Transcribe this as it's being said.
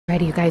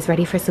Ready, you guys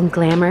ready for some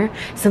glamour?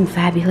 Some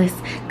fabulous,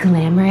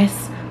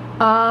 glamorous.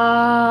 Oh,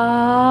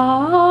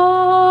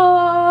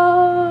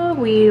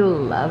 we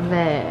love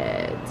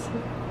it.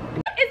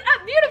 What is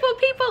up, beautiful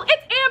people?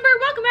 It's Amber.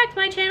 Welcome back to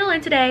my channel,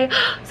 and today,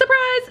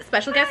 surprise,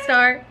 special guest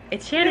star.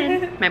 It's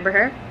Shannon. Remember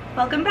her?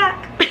 Welcome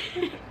back.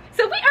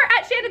 So we are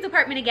at Shannon's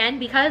apartment again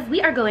because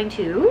we are going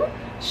to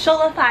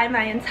Sholify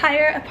my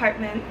entire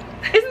apartment.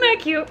 Isn't that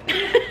cute?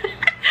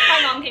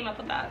 My mom came up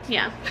with that.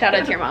 Yeah, shout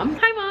out to your mom.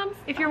 Hi moms,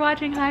 if you're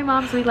watching, hi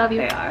moms, we love you.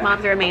 They are.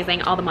 Moms are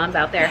amazing, all the moms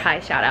out there, hi,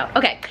 shout out.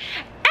 Okay,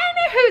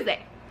 and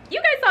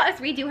you guys saw us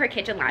redo her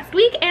kitchen last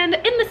week, and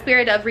in the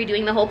spirit of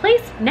redoing the whole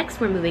place, next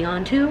we're moving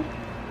on to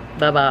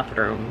the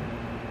bathroom.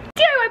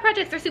 DIY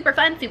projects are super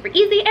fun, super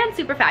easy, and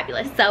super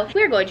fabulous. So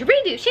we're going to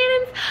redo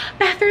Shannon's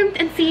bathroom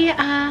and see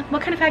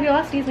what kind of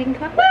fabulosities we can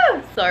come up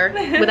with. So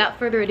without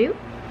further ado,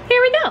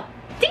 here we go.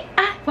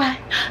 DIY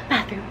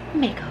bathroom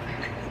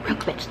makeover, broke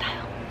bitch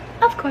style.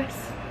 Of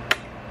course.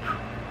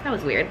 That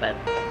was weird, but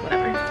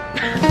whatever.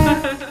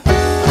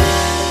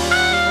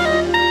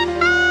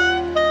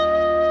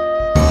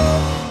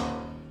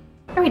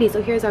 Alrighty,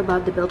 so here's our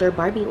Bob the Builder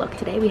Barbie look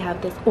today. We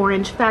have this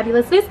orange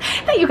fabulousness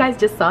that you guys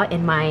just saw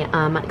in my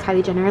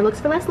Kylie Jenner Looks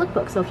for Less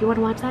lookbook. So if you want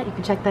to watch that, you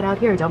can check that out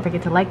here. Don't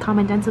forget to like,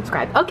 comment, and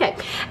subscribe. Okay,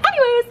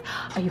 anyways,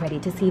 are you ready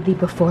to see the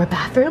before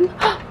bathroom?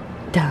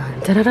 Dun,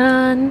 dun, dun,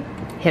 dun.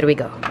 Here we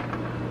go.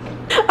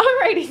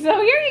 Alrighty,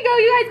 so here you go.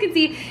 You guys can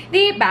see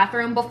the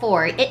bathroom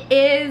before. It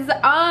is,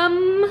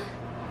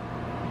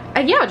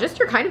 yeah, just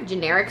your kind of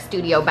generic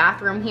studio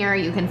bathroom here.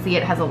 You can see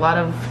it has a lot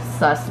of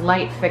sus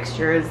light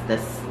fixtures.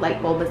 This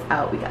light bulb is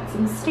out. We got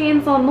some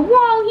stains on the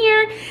wall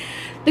here.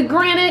 The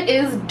granite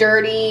is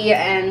dirty,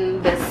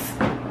 and this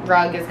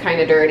rug is kind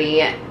of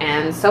dirty,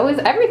 and so is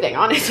everything,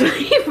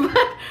 honestly.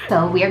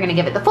 So we are gonna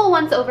give it the full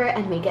once over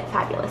and make it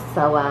fabulous.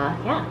 So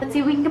yeah, let's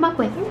see what we can come up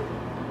with.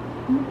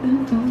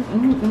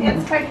 Yeah,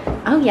 let's try.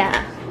 Oh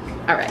yeah.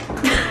 All right.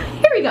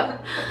 Here we go.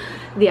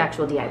 The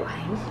actual DIY.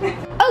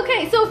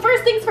 Okay, so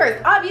first things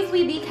first.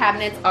 Obviously, the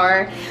cabinets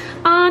are,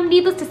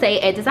 needless to say,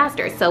 a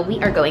disaster. So we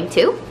are going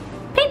to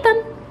paint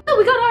them. So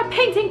we got our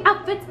painting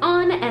outfits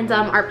on, and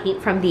our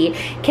paint from the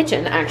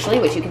kitchen, actually,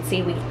 which you can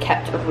see we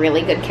kept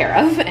really good care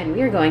of, and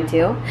we are going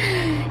to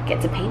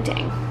get to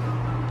painting.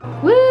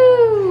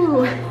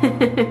 Woo!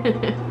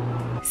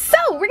 So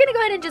we're gonna go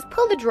ahead and just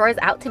pull the drawers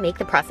out to make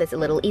the process a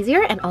little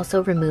easier, and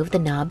also remove the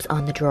knobs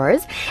on the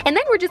drawers. And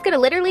then we're just gonna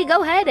literally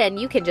go ahead and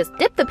you can just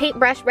dip the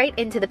paintbrush right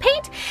into the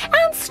paint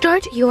and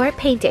start your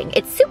painting.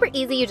 It's super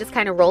easy. You just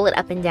kind of roll it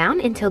up and down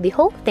until the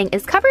whole thing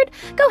is covered.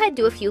 Go ahead,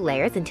 do a few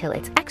layers until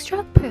it's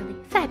extra pearly,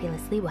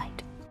 fabulously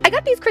white. I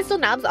got these crystal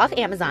knobs off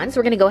Amazon, so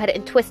we're gonna go ahead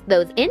and twist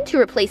those in to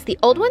replace the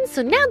old ones.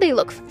 So now they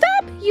look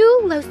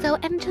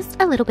fabuloso and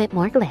just a little bit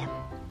more glam.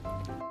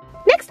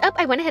 Next up,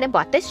 I went ahead and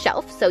bought this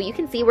shelf, so you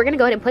can see we're gonna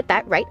go ahead and put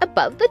that right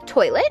above the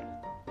toilet.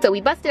 So we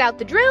busted out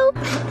the drill,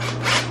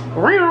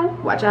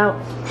 watch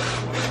out,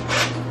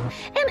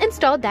 and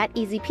installed that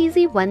easy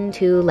peasy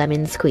 1-2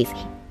 lemon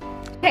squeezy.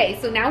 Okay,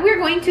 so now we're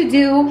going to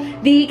do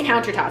the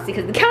countertops,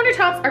 because the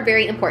countertops are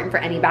very important for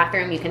any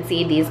bathroom. You can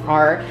see these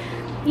are,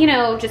 you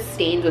know, just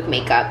stained with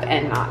makeup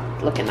and not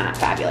looking that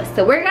fabulous.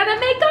 So we're gonna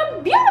make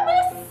them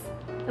beautiful.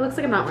 It looks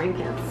like I'm not wearing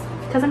pants,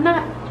 because I'm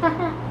not.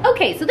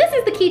 Okay, so this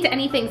is the key to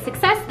anything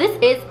success. This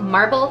is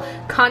marble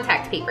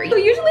contact paper. So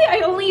usually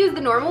I only use the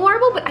normal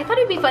marble, but I thought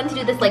it'd be fun to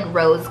do this like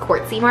rose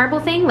quartzy marble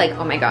thing. Like,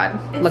 oh my god,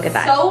 look at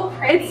that. It's so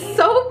pretty. It's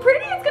so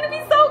pretty, it's gonna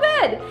be so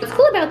good. What's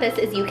cool about this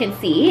is you can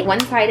see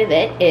one side of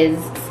it is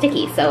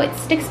sticky, so it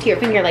sticks to your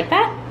finger like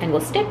that and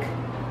will stick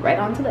right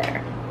onto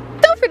there.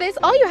 So for this,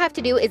 all you have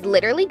to do is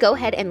literally go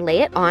ahead and lay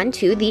it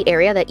onto the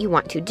area that you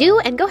want to do,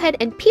 and go ahead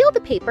and peel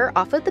the paper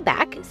off of the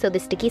back so the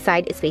sticky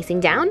side is facing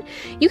down.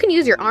 You can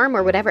use your arm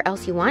or whatever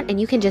else you want, and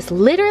you can just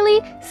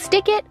literally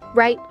stick it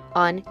right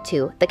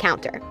onto the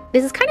counter.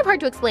 This is kind of hard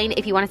to explain.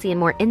 If you want to see a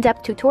more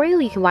in-depth tutorial,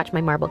 you can watch my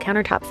marble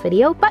countertops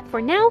video, but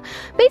for now,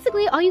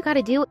 basically all you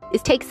gotta do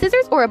is take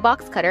scissors or a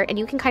box cutter, and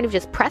you can kind of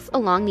just press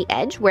along the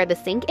edge where the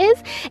sink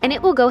is, and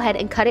it will go ahead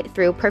and cut it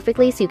through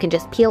perfectly, so you can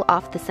just peel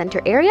off the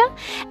center area,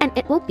 and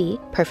it will be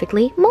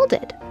perfectly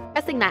molded.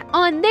 Pressing that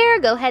on there,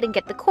 go ahead and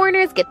get the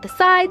corners, get the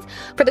sides.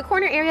 For the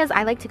corner areas,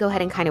 I like to go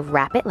ahead and kind of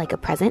wrap it like a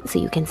present, so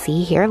you can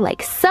see here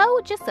like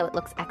so, just so it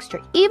looks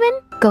extra even.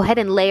 Go ahead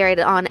and layer it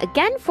on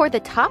again for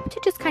the top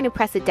to just kind of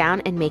press it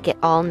down and make it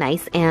all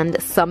nice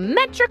and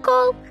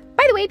symmetrical.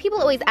 By the way, people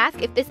always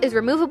ask if this is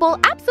removable.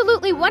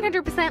 Absolutely,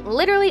 100%.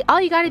 Literally,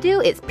 all you gotta do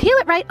is peel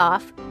it right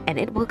off, and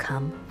it will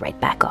come right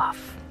back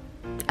off.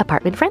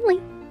 Apartment friendly.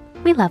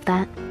 We love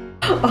that.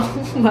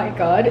 Oh my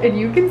god, and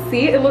you can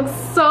see it looks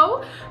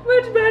so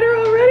much better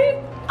already.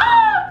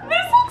 Ah,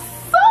 this looks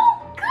so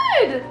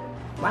good.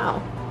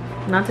 Wow,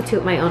 not to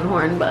toot my own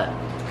horn, but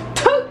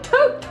toot,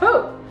 toot,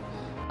 toot.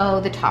 Oh,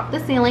 the top of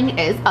the ceiling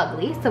is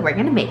ugly, so we're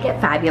gonna make it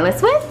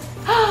fabulous with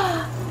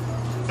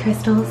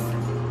crystals.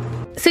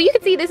 So you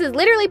can see this is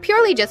literally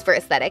purely just for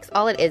aesthetics.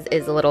 All it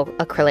is a little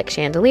acrylic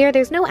chandelier.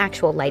 There's no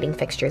actual lighting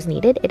fixtures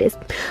needed. It is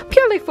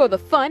purely for the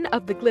fun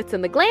of the glitz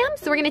and the glam.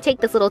 So we're gonna take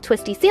this little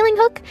twisty ceiling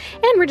hook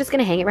and we're just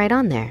gonna hang it right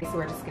on there. So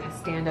we're just gonna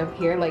stand up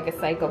here like a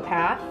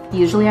psychopath.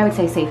 Usually I would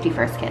say safety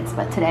first, kids,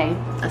 but today,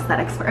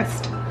 aesthetics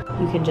first.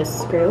 You can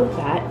just screw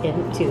that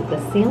into the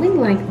ceiling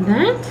like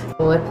that.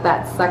 Whip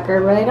that sucker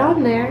right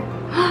on there.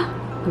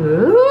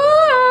 Ooh!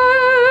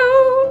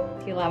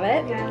 Do you love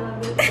it? Yeah, I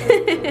love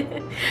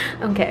it.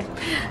 Okay,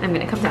 I'm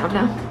gonna come down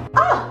now.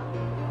 Oh,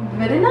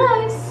 very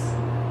nice.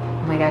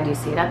 Oh my God, do you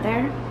see it up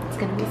there? It's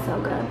gonna be so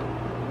good.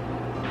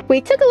 We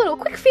took a little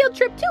quick field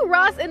trip to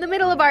Ross in the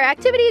middle of our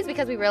activities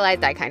because we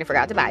realized I kind of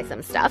forgot to buy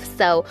some stuff.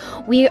 So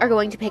we are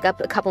going to pick up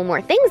a couple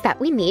more things that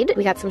we need.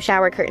 We got some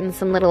shower curtains,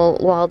 some little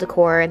wall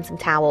decor, and some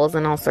towels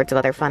and all sorts of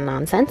other fun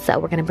nonsense. So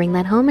we're gonna bring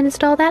that home and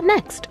install that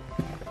next.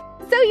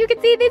 So you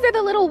can see these are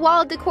the little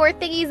wall decor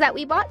thingies that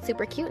we bought.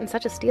 Super cute and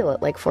such a steal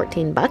at like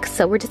 14 bucks.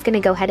 So we're just gonna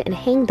go ahead and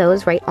hang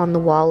those right on the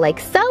wall like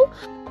so.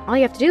 All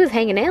you have to do is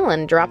hang a nail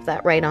and drop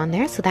that right on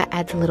there. So that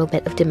adds a little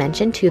bit of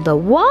dimension to the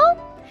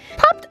wall.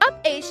 Popped up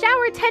a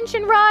shower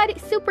tension rod,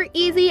 super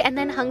easy, and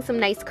then hung some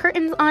nice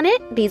curtains on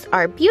it. These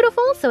are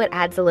beautiful, so it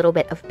adds a little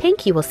bit of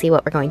pink. You will see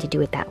what we're going to do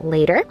with that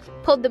later.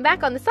 Pulled them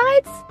back on the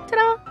sides.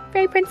 Ta-da,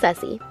 very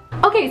princessy.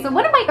 Okay, so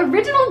one of my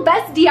original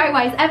best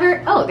DIYs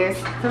ever. Oh, there's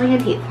filling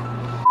in teeth.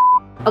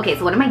 Okay,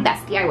 so one of my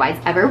best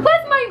DIYs ever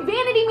was my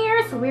vanity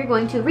mirror, so we're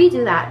going to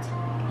redo that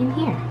in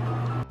here.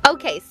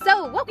 Okay,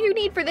 so what you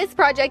need for this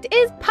project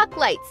is puck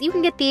lights. You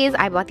can get these,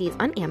 I bought these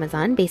on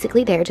Amazon.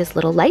 Basically, they're just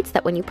little lights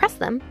that when you press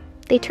them,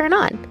 they turn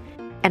on.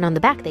 And on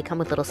the back, they come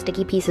with little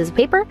sticky pieces of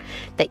paper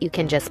that you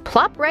can just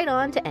plop right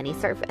on to any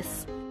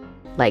surface.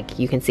 Like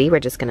you can see,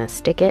 we're just gonna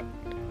stick it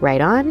right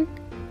on.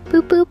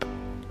 Boop, boop.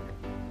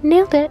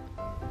 Nailed it.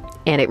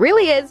 And it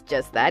really is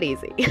just that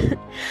easy.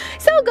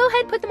 So go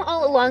ahead, put them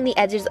all along the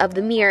edges of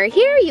the mirror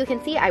here. You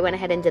can see I went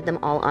ahead and did them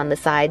all on the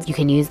sides. You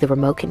can use the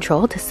remote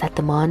control to set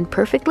them on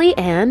perfectly,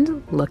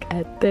 and look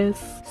at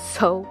this.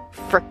 So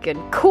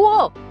freaking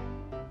cool.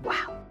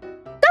 Wow.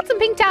 Got some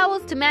pink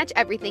towels to match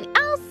everything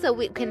else so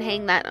we can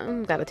hang that.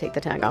 Gotta take the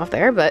tag off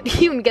there,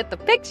 but you can get the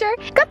picture.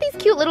 Got these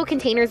cute little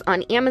containers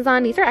on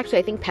Amazon. These are actually,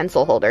 I think,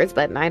 pencil holders,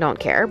 but I don't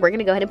care. We're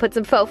gonna go ahead and put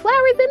some faux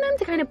flowers in them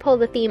to kind of pull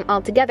the theme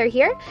all together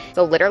here.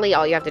 So literally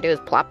all you have to do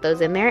is plop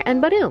those in there and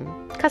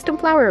ba-doom. Custom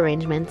flower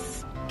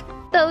arrangements.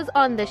 Those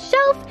on the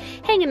shelf.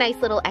 Hang a nice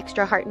little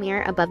extra heart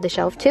mirror above the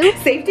shelf too.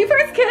 Safety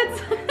first,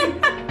 kids.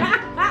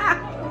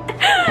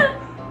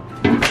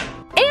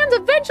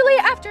 Eventually,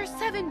 after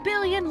 7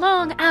 billion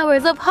long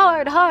hours of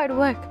hard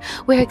work,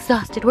 we're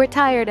exhausted, we're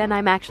tired, and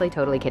I'm actually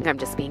totally kidding. I'm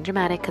just being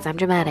dramatic because I'm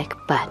dramatic,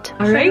 but...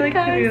 Alright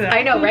guys,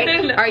 I know,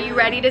 right? Are you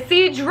ready to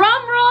see?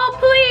 Drum roll,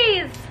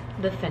 please!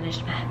 The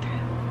finished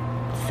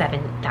bathroom.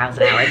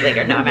 7,000 hours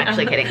later. No, I'm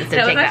actually kidding. This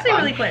didn't take that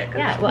long. Really quick.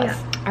 Yeah, it was.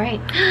 Yeah.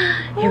 Alright,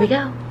 here we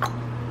go.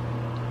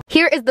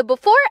 Here is the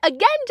before,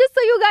 again, just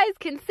so you guys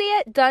can see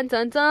it. Dun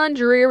dun dun,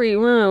 dreary,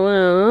 wah,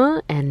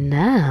 wah. And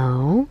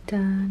now,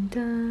 dun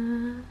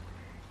dun.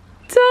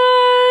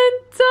 Dun,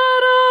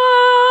 ta-da!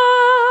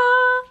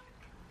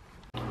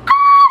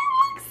 Oh, it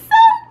looks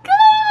so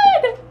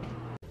good!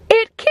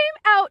 It came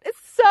out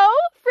so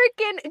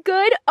freaking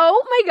good.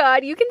 Oh my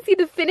God, you can see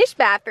the finished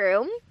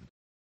bathroom.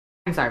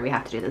 I'm sorry, we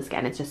have to do this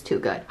again. It's just too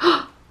good.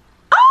 Oh,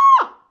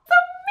 it's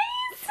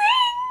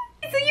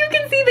amazing! So you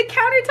can see the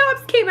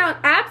countertops came out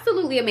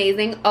absolutely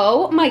amazing.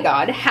 Oh my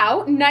God,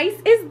 how nice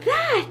is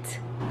that?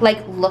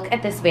 Like, look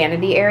at this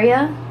vanity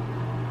area.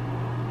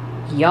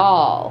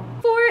 Y'all.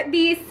 For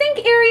the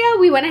sink area,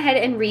 we went ahead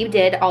and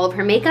redid all of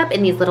her makeup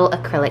in these little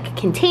acrylic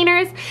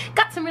containers.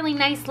 Got some really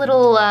nice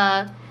little,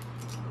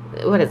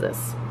 what is this?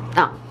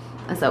 Oh,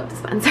 a soap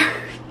dispenser.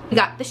 We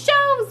got the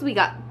shelves, we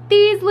got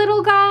these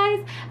little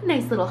guys, a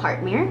nice little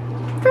heart mirror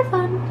for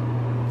fun.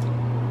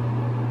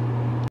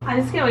 I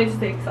just can't wait to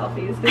take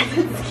selfies because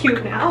it's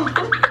cute now.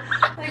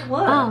 Like,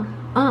 look.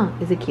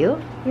 Is it cute?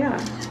 Yeah.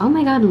 Oh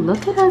my God,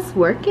 look at us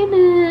working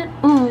it.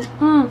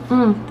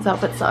 This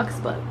outfit sucks,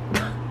 but...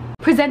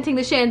 Presenting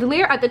the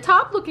chandelier at the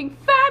top, looking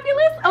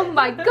fabulous. Oh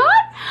my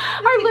God!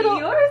 Our little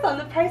yours on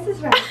the Price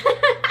is Right.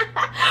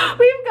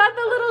 We've got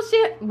the little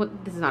well,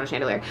 this is not a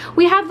chandelier.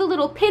 We have the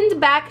little pinned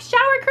back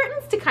shower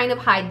curtains to kind of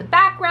hide the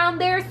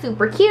background there.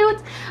 Super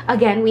cute.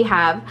 Again, we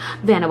have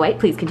Vanna White.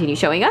 Please continue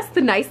showing us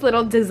the nice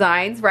little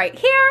designs right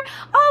here.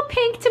 All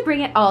pink to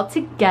bring it all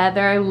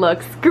together.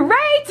 Looks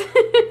great.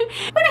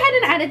 Went ahead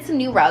and added some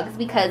new rugs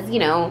because, you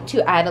know,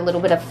 to add a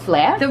little bit of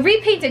flair. The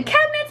repainted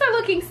cabinets are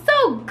looking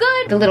so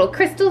good. The little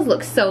crystals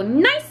look so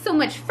nice, so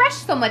much fresh,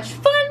 so much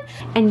fun.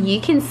 And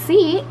you can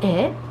see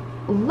it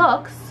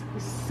looks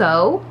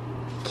so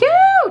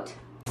cute.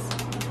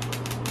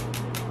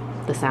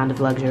 The sound of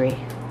luxury.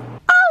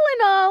 All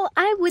in all,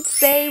 I would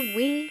say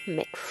we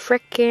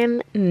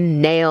frickin'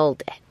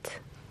 nailed it.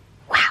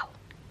 Wow.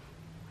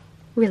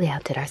 Really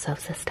outdid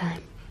ourselves this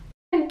time.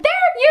 And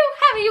there you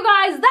have it, you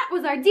guys. That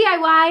was our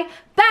DIY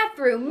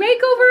bathroom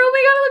makeover. Oh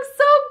my God, it looks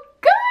so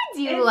good.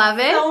 Do you love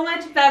it? So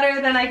much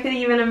better than I could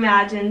even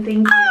imagine.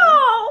 Thank you.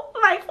 Oh,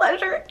 my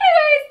pleasure.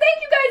 Anyways,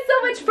 thank you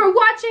so much for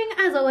watching.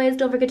 As always,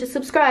 don't forget to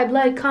subscribe,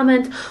 like,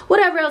 comment,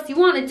 whatever else you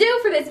want to do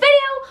for this video.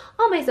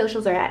 All my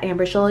socials are at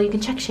Amber Scholl. You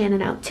can check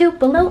Shannon out too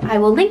below. I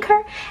will link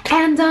her.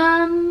 And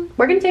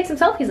we're gonna take some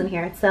selfies in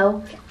here.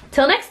 So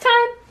till next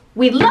time,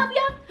 we love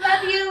ya.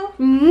 Love you.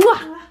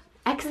 Mwah.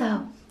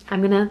 XO.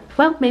 I'm gonna,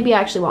 well, maybe I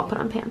actually won't put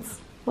on pants.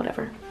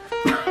 Whatever.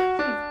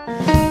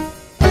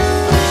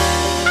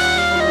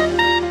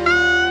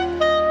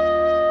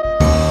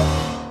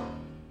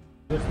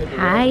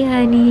 Hi,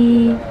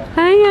 honey.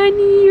 Hi,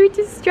 honey. You're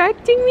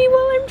distracting me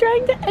while I'm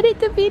trying to edit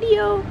the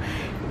video.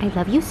 I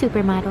love you,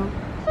 supermodel.